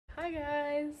Hi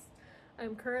guys!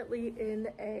 I'm currently in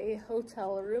a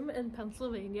hotel room in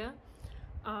Pennsylvania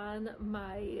on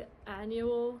my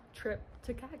annual trip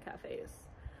to CAFES.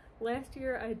 Last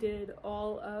year I did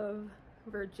all of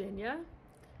Virginia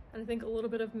and I think a little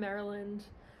bit of Maryland.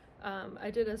 I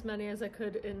did as many as I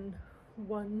could in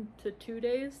 1 to 2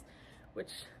 days,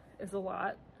 which is a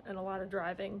lot and a lot of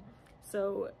driving.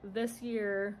 So this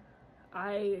year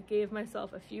I gave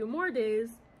myself a few more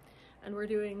days and we're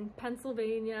doing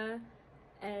Pennsylvania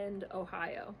and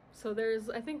Ohio. So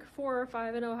there's, I think, 4 or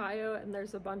 5 in Ohio and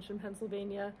there's a bunch in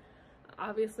Pennsylvania.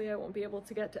 Obviously I won't be able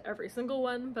to get to every single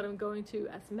one, but I'm going to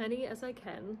as many as I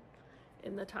can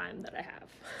in the time that I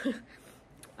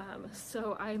have.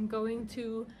 So I'm going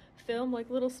to film like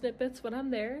little snippets when I'm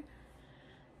there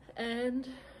and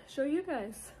show you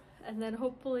guys. And then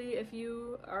hopefully if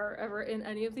you are ever in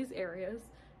any of these areas,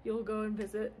 you'll go and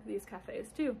visit these cafes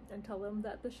too and tell them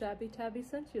that the Shabby Tabby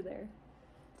sent you there.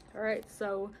 All right,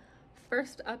 so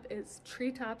first up is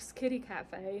Treetops Kitty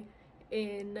Cafe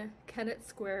in Kennett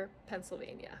Square,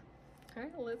 Pennsylvania. All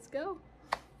right, let's go.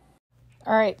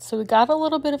 All right, so we got a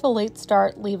little bit of a late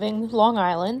start leaving Long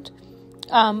Island,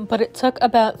 but it took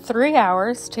about 3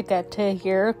 hours to get to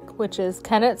here, which is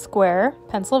Kennett Square,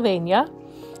 Pennsylvania.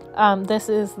 This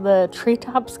is the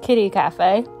Treetops Kitty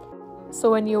Cafe. So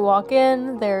when you walk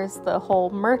in, there's the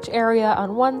whole merch area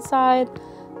on one side,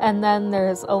 and then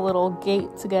there's a little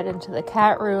gate to get into the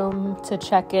cat room to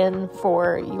check in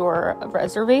for your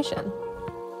reservation.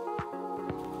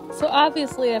 So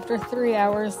obviously after 3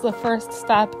 hours, the first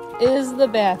stop is the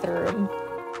bathroom.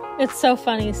 It's so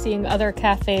funny seeing other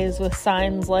cafes with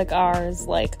signs like ours,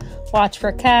 like watch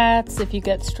for cats, if you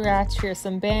get scratched, here's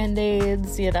some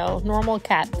band-aids, you know, normal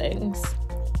cat things.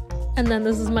 And then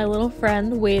this is my little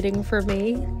friend waiting for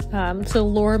me to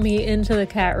lure me into the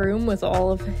cat room with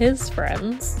all of his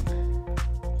friends.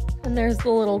 And there's the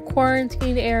little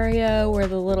quarantine area where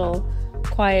the little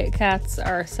quiet cats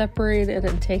are separated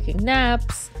and taking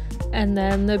naps. And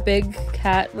then the big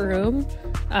cat room,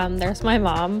 there's my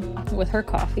mom with her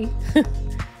coffee.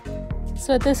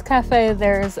 So at this cafe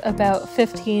there's about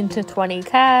 15 to 20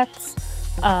 cats.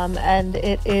 And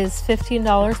it is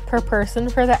 $15 per person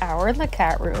for the hour in the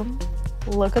cat room.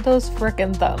 Look at those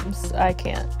frickin' thumbs. I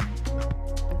can't.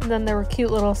 And then there were cute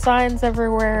little signs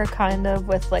everywhere, kind of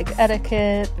with like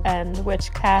etiquette and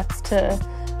which cats to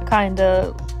kind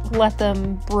of let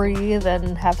them breathe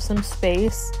and have some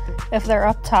space. If they're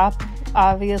up top,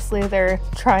 obviously they're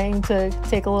trying to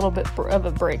take a little bit of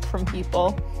a break from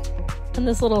people. And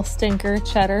this little stinker,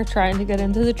 Cheddar, trying to get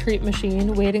into the treat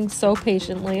machine, waiting so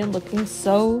patiently and looking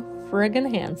so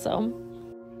friggin' handsome.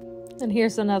 And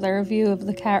here's another view of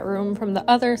the cat room from the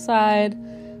other side.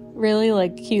 Really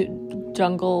like cute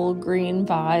jungle green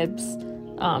vibes.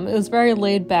 It was very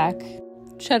laid back.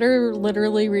 Cheddar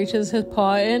literally reaches his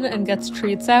paw in and gets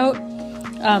treats out.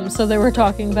 So they were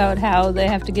talking about how they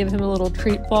have to give him a little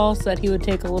treat ball so that he would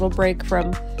take a little break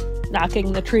from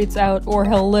knocking the treats out, or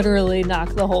he'll literally knock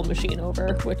the whole machine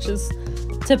over, which is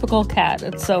typical cat.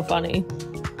 It's so funny.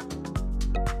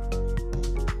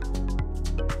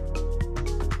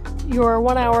 Your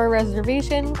 1 hour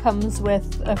reservation comes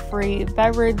with a free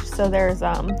beverage, so there's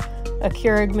a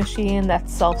Keurig machine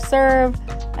that's self-serve,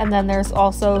 and then there's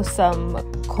also some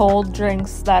cold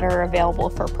drinks that are available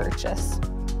for purchase.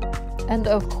 And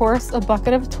of course, a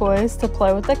bucket of toys to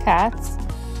play with the cats.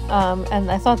 And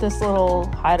I thought this little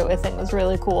hideaway thing was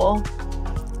really cool.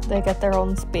 They get their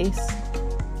own space.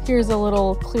 Here's a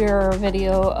little clearer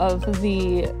video of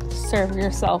the serve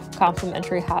yourself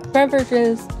complimentary hot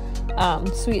beverages,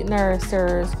 sweetener,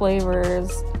 stirs,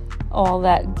 flavors, all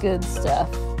that good stuff.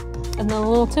 And then a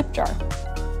little tip jar.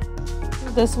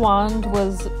 This wand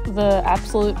was the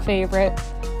absolute favorite.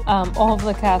 All of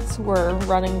the cats were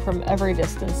running from every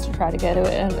distance to try to get to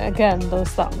it. And again, those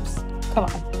thumbs. Come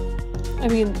on. I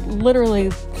mean,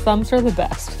 literally, thumbs are the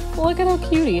best. Look at how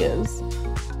cute he is.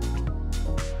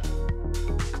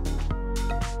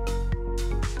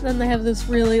 Then they have this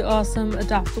really awesome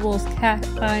Adoptables cat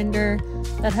binder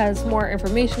that has more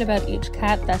information about each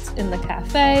cat that's in the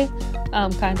cafe,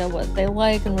 kind of what they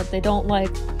like and what they don't like,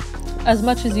 as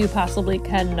much as you possibly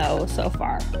can know so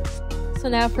far. So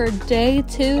now for day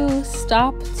 2,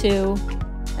 stop 2,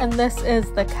 and this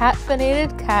is the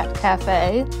Caffeinated Cat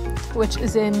Cafe, which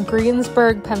is in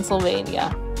Greensburg,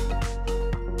 Pennsylvania.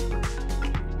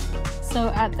 So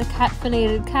at the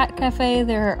Caffeinated Cat Cafe,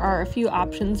 there are a few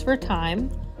options for time.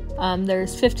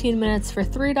 There's 15 minutes for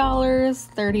 $3,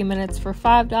 30 minutes for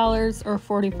 $5, or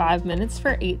 45 minutes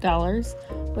for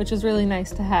 $8, which is really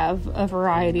nice to have a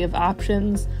variety of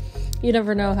options. You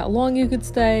never know how long you could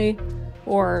stay,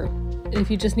 or if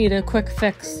you just need a quick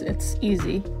fix, it's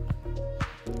easy.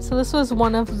 So this was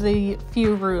one of the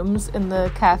few rooms in the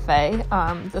cafe.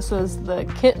 This was the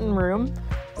kitten room.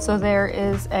 So there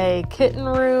is a kitten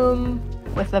room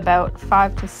with about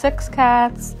 5 to 6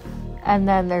 cats, and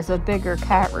then there's a bigger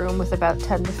cat room with about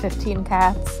 10 to 15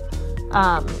 cats.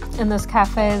 In this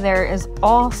cafe, there is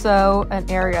also an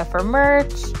area for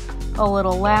merch, a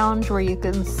little lounge where you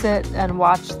can sit and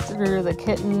watch through the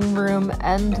kitten room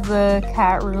and the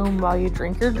cat room while you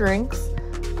drink your drinks.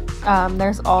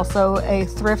 There's also a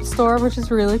thrift store, which is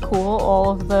really cool.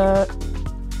 All of the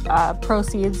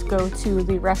proceeds go to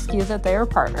the rescue that they are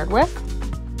partnered with.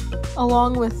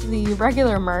 Along with the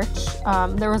regular merch,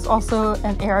 there was also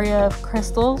an area of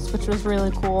crystals, which was really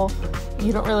cool.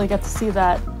 You don't really get to see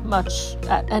that much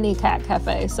at any cat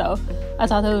cafe, so I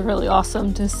thought that was really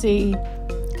awesome to see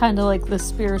kind of like the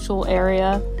spiritual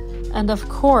area. And of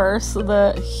course,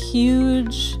 the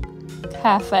huge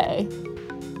cafe.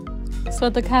 So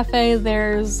at the cafe,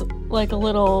 there's like a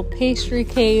little pastry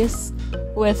case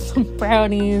with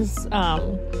brownies,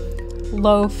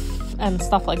 loaf, and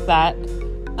stuff like that.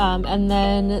 And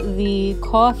then the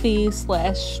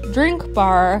coffee/drink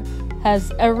bar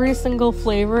has every single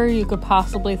flavor you could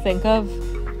possibly think of.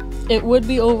 It would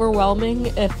be overwhelming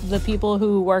if the people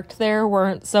who worked there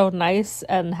weren't so nice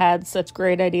and had such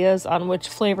great ideas on which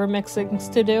flavor mixings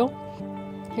to do.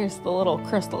 Here's the little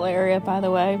crystal area, by the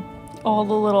way. All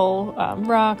the little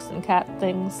rocks and cat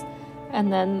things.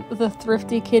 And then the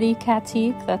Thrifty Kitty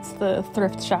Catique, that's the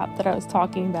thrift shop that I was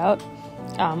talking about.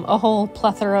 A whole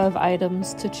plethora of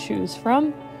items to choose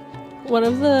from. One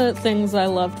of the things I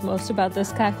loved most about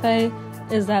this cafe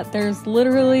is that there's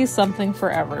literally something for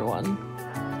everyone.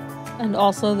 And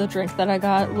also the drink that I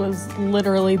got was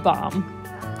literally bomb.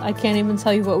 I can't even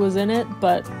tell you what was in it,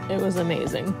 but it was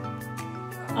amazing.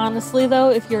 Honestly though,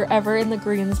 if you're ever in the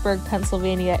Greensburg,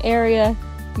 Pennsylvania area,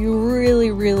 you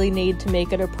really need to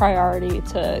make it a priority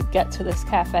to get to this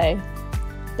cafe.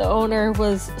 The owner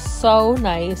was so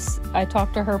nice. I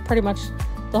talked to her pretty much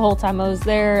the whole time I was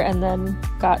there, and then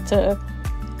got to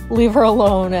leave her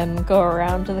alone and go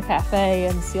around to the cafe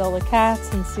and see all the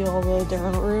cats and see all the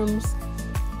different rooms.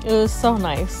 It was so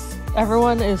nice.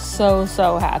 Everyone is so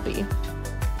happy.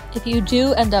 If you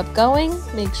do end up going,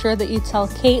 make sure that you tell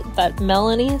Kate that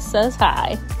Melanie says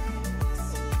hi.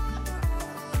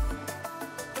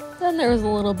 Then there was a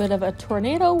little bit of a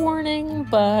tornado warning,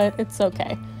 but it's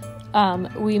okay.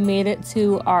 We made it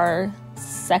to our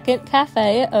second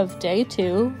cafe of day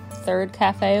 2, third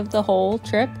cafe of the whole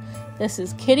trip. This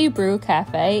is Kitty Brew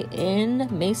Cafe in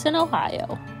Mason,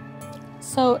 Ohio.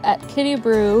 So at Kitty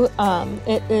Brew,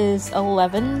 it is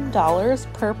 $11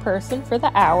 per person for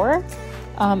the hour.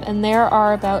 And there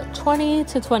are about 20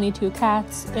 to 22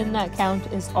 cats. In that count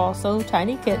is also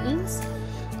tiny kittens.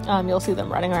 You'll see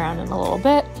them running around in a little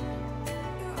bit.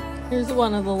 Here's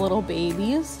one of the little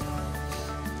babies.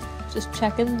 Just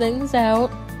checking things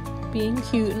out, being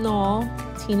cute and all,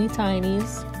 teeny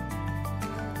tinies.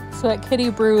 So at Kitty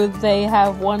Brew, they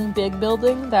have one big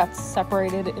building that's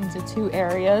separated into 2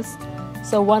 areas.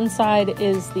 So one side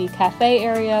is the cafe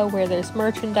area where there's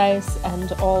merchandise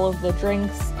and all of the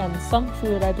drinks and some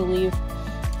food, I believe.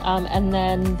 And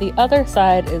then the other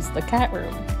side is the cat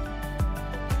room.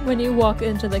 When you walk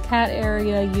into the cat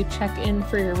area, you check in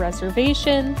for your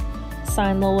reservation,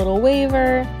 sign the little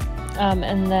waiver,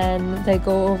 and then they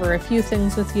go over a few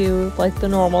things with you, like the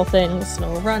normal things: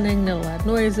 no running, no loud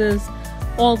noises,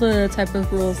 all the type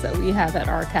of rules that we have at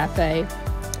our cafe.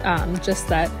 Just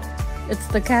that it's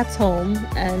the cat's home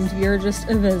and you're just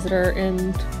a visitor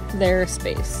in their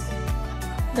space.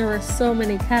 There were so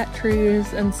many cat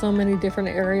trees and so many different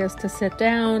areas to sit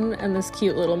down, and this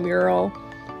cute little mural.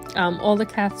 All the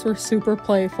cats were super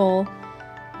playful.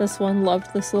 This one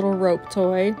loved this little rope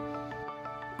toy.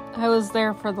 I was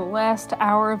there for the last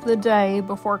hour of the day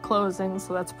before closing,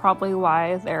 so that's probably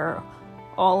why they're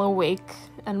all awake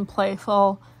and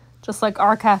playful. Just like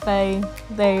our cafe,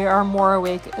 they are more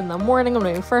awake in the morning when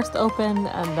we first open,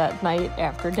 and at night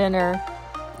after dinner.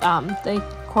 They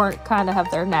kind of have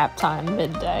their nap time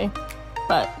midday.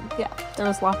 But yeah, there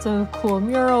was lots of cool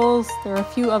murals. There were a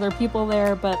few other people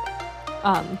there, but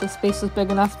the space was big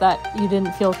enough that you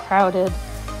didn't feel crowded.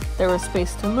 There was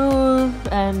space to move,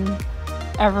 and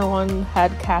everyone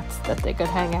had cats that they could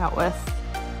hang out with.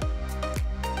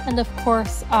 And of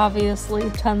course, obviously,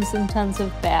 tons and tons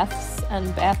of baths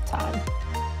and bath time.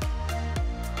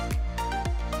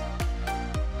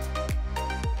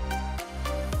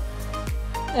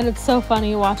 And it's so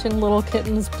funny watching little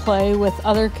kittens play with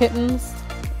other kittens,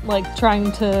 like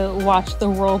trying to watch the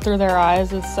world through their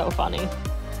eyes is so funny.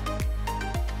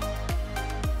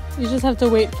 You just have to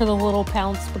wait for the little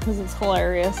pounce because it's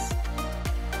hilarious.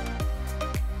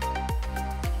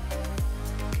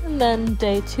 And then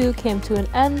day 2 came to an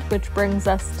end, which brings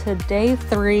us to day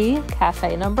 3,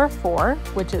 cafe number 4,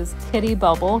 which is Kitty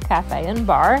Bubble Cafe and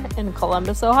Bar in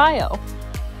Columbus, Ohio.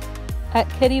 At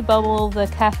Kitty Bubble, the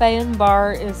cafe and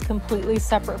bar is completely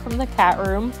separate from the cat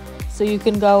room, so you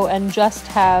can go and just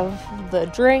have the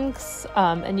drinks,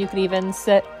 and you could even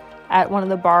sit at one of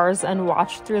the bars and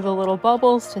watch through the little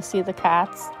bubbles to see the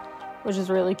cats, which is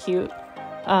really cute.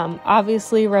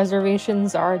 Obviously,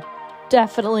 reservations are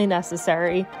definitely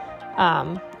necessary,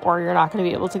 or you're not going to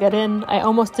be able to get in. I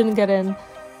almost didn't get in,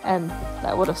 and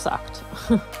that would have sucked.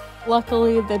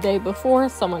 Luckily, the day before,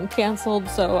 someone canceled,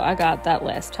 so I got that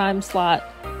last time slot.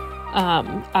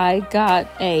 I got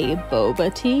a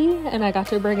boba tea, and I got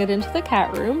to bring it into the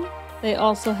cat room. They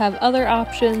also have other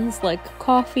options like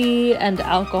coffee and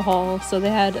alcohol, so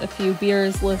they had a few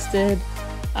beers listed,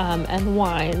 and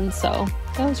wine, so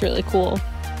that was really cool.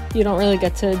 You don't really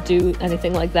get to do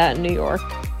anything like that in New York.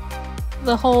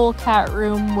 The whole cat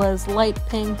room was light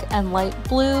pink and light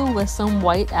blue with some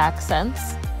white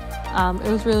accents.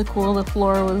 It was really cool. The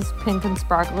floor was pink and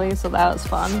sparkly, so that was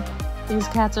fun. These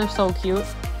cats are so cute.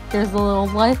 Here's the little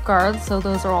lifeguards, so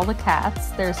those are all the cats.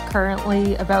 There's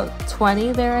currently about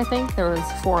 20 there, I think. There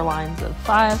was 4 lines of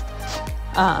 5.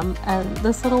 And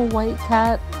this little white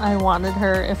cat, I wanted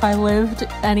her. If I lived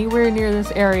anywhere near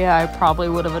this area, I probably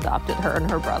would have adopted her and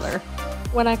her brother.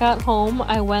 When I got home,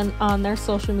 I went on their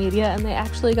social media and they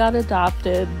actually got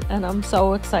adopted, and I'm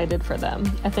so excited for them.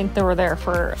 I think they were there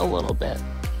for a little bit.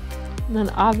 And then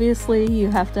obviously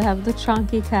you have to have the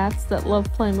chunky cats that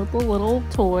love playing with the little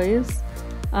toys.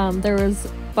 There was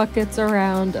buckets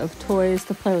around of toys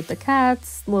to play with the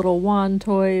cats, little wand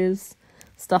toys,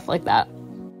 stuff like that.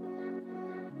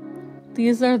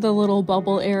 These are the little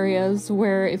bubble areas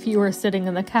where if you were sitting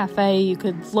in the cafe, you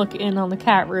could look in on the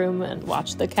cat room and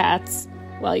watch the cats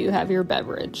while you have your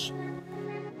beverage.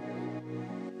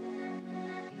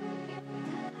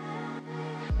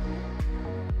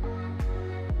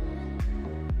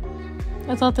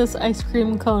 I thought this ice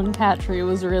cream cone cat tree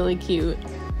was really cute.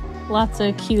 Lots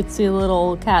of cutesy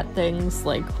little cat things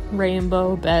like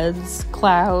rainbow beds,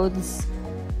 clouds,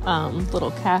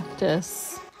 little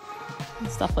cactus, and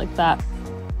stuff like that.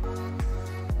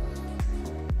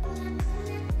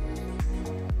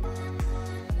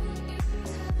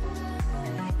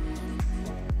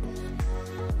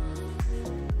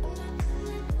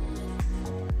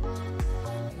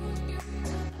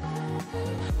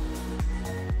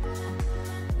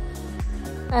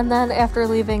 And then after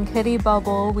leaving Kitty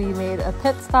Bubble, we made a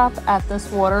pit stop at this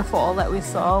waterfall that we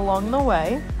saw along the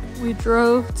way. We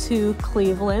drove to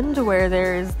Cleveland, where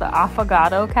there's the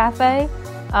Affogato Cafe.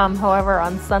 However,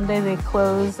 on Sunday they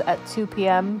close at 2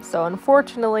 p.m. So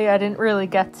unfortunately, I didn't really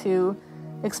get to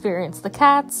experience the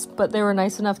cats, but they were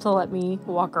nice enough to let me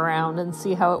walk around and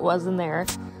see how it was in there.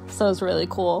 So it was really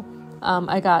cool.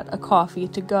 I got a coffee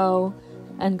to go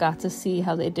and got to see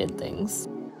how they did things.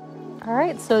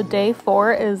 Alright, so day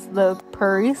 4 is the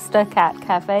Purista Cat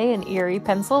Cafe in Erie,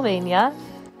 Pennsylvania.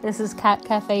 This is cat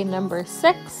cafe number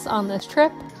 6 on this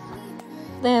trip.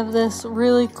 They have this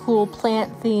really cool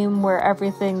plant theme where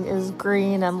everything is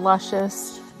green and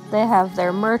luscious. They have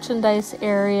their merchandise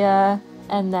area,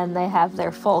 and then they have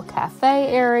their full cafe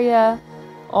area,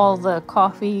 all the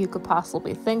coffee you could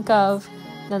possibly think of,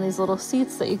 then these little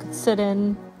seats that you could sit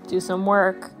in, do some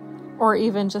work, or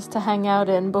even just to hang out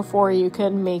in before you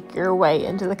can make your way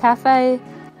into the cafe,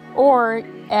 or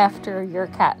after your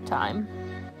cat time.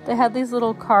 They had these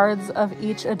little cards of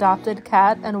each adopted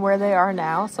cat and where they are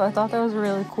now, so I thought that was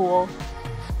really cool.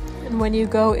 And when you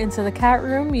go into the cat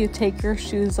room, you take your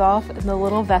shoes off in the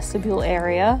little vestibule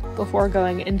area before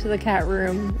going into the cat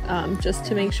room, just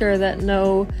to make sure that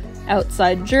no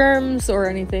outside germs or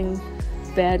anything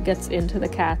bad gets into the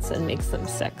cats and makes them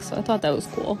sick, so I thought that was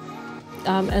cool.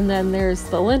 And then there's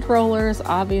the lint rollers,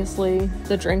 obviously,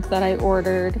 the drink that I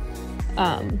ordered.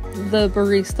 The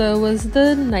barista was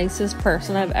the nicest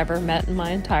person I've ever met in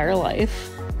my entire life.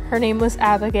 Her name was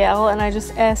Abigail, and I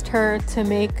just asked her to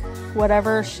make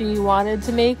whatever she wanted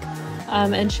to make.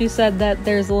 And she said that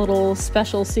there's a little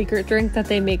special secret drink that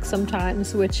they make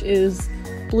sometimes, which is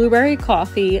blueberry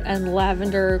coffee and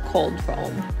lavender cold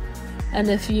foam.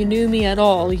 And if you knew me at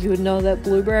all, you would know that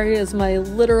blueberry is my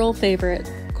literal favorite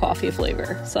coffee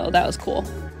flavor, so that was cool.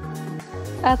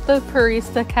 At the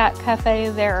Purista Cat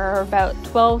Cafe, there are about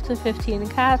 12 to 15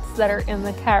 cats that are in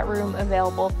the cat room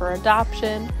available for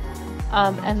adoption,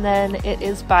 and then it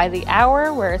is by the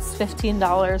hour, where it's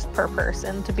 $15 per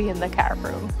person to be in the cat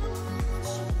room.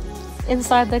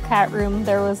 Inside the cat room,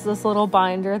 there was this little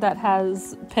binder that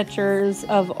has pictures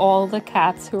of all the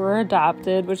cats who were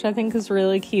adopted, which I think is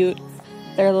really cute.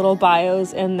 their little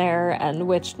bios in there and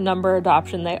which number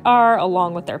adoption they are,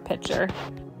 along with their picture.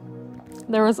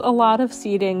 There was a lot of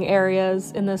seating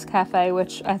areas in this cafe,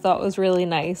 which I thought was really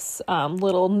nice.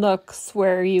 Little nooks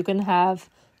where you can have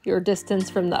your distance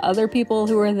from the other people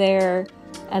who are there,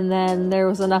 and then there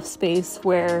was enough space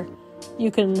where you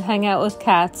can hang out with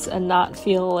cats and not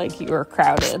feel like you are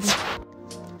crowded.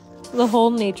 The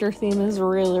whole nature theme is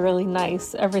really, really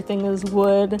nice. Everything is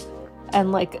wood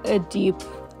and like a deep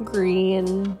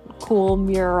green, cool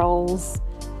murals.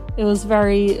 It was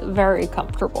very, very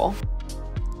comfortable.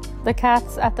 The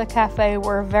cats at the cafe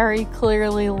were very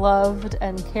clearly loved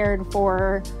and cared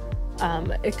for,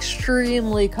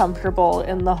 extremely comfortable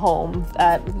in the home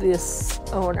that this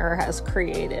owner has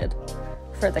created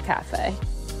for the cafe.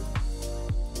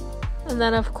 And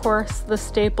then, of course, the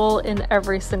staple in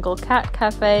every single cat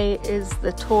cafe is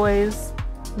the toys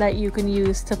that you can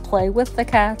use to play with the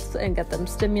cats and get them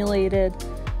stimulated.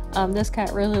 This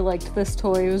cat really liked this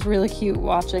toy. It was really cute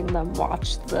watching them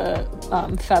watch the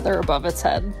feather above its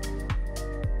head.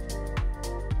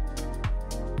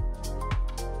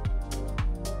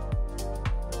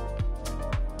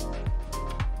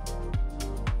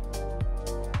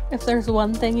 If there's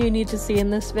one thing you need to see in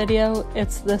this video,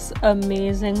 it's this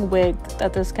amazing wig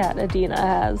that this cat Adina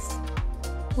has.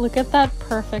 Look at that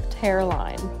perfect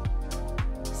hairline.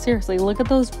 Seriously, look at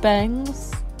those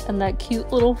bangs and that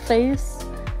cute little face.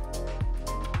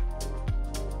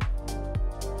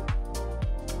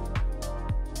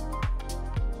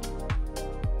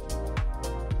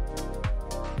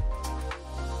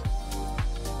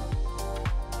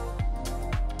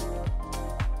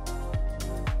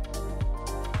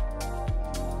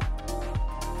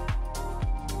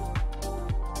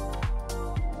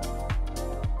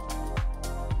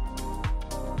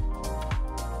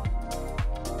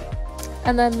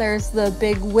 And then there's the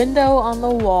big window on the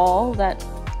wall that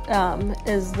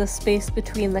is the space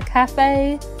between the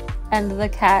cafe and the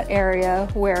cat area,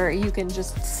 where you can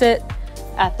just sit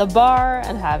at the bar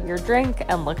and have your drink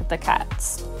and look at the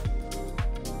cats.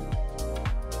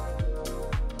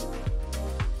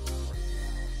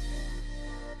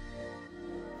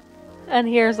 And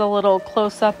here's a little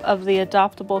close-up of the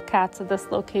adoptable cats at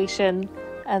this location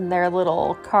and their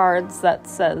little cards that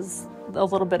says a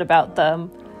little bit about them.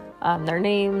 Their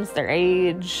names, their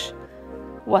age,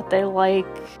 what they like.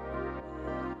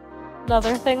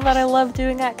 Another thing that I love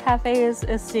doing at cafes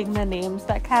is seeing the names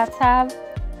that cats have,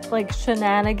 like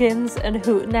Shenanigans and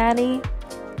Hootenanny.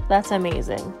 That's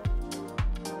amazing.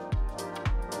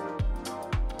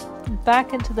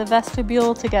 Back into the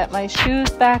vestibule to get my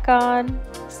shoes back on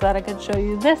so that I could show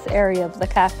you this area of the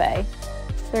cafe.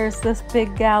 There's this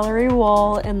big gallery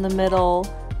wall in the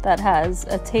middle that has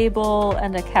a table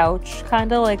and a couch,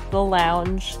 kind of like the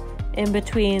lounge, in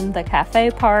between the cafe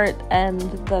part and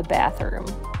the bathroom.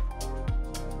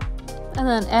 And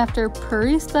then after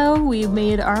Paristo, we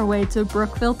made our way to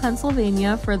Brookville,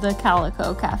 Pennsylvania for the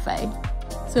Calico Cafe.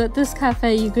 So at this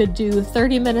cafe, you could do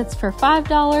 30 minutes for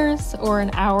 $5 or an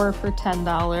hour for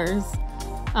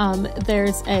 $10.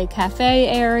 There's a cafe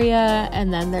area,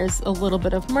 and then there's a little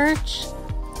bit of merch,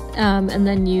 and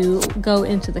then you go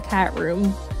into the cat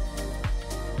room.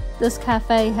 This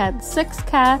cafe had 6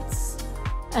 cats,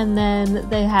 and then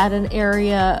they had an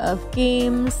area of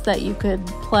games that you could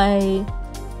play,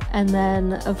 and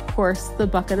then, of course, the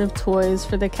bucket of toys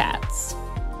for the cats.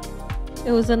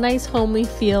 It was a nice homely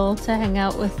feel to hang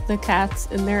out with the cats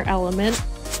in their element.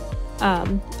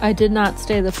 I did not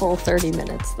stay the full 30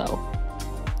 minutes, though.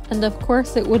 And of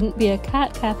course, it wouldn't be a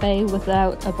cat cafe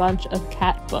without a bunch of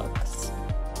cat books.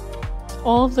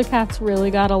 All of the cats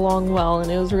really got along well,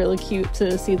 and it was really cute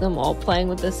to see them all playing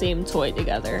with the same toy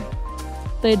together.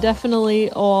 They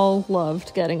definitely all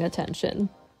loved getting attention.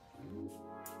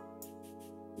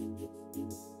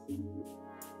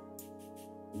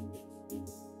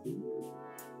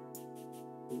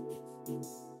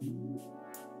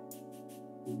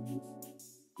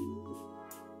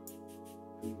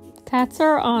 Cats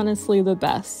are honestly the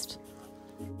best.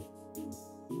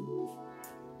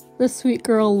 The sweet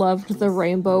girl loved the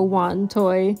rainbow wand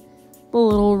toy, the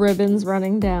little ribbons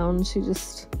running down. She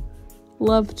just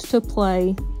loved to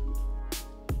play.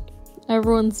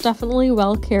 Everyone's definitely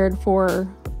well cared for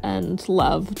and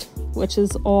loved, which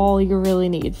is all you really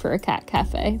need for a cat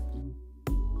cafe.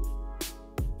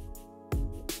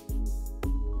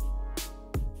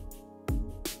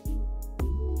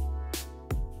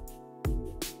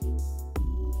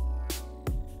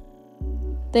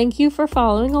 Thank you for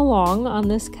following along on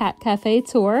this cat cafe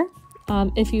tour.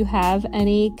 If you have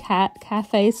any cat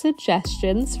cafe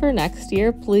suggestions for next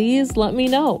year, please let me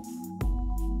know.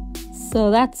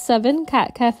 So that's 7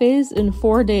 cat cafes in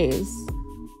 4 days.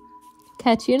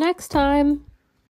 Catch you next time.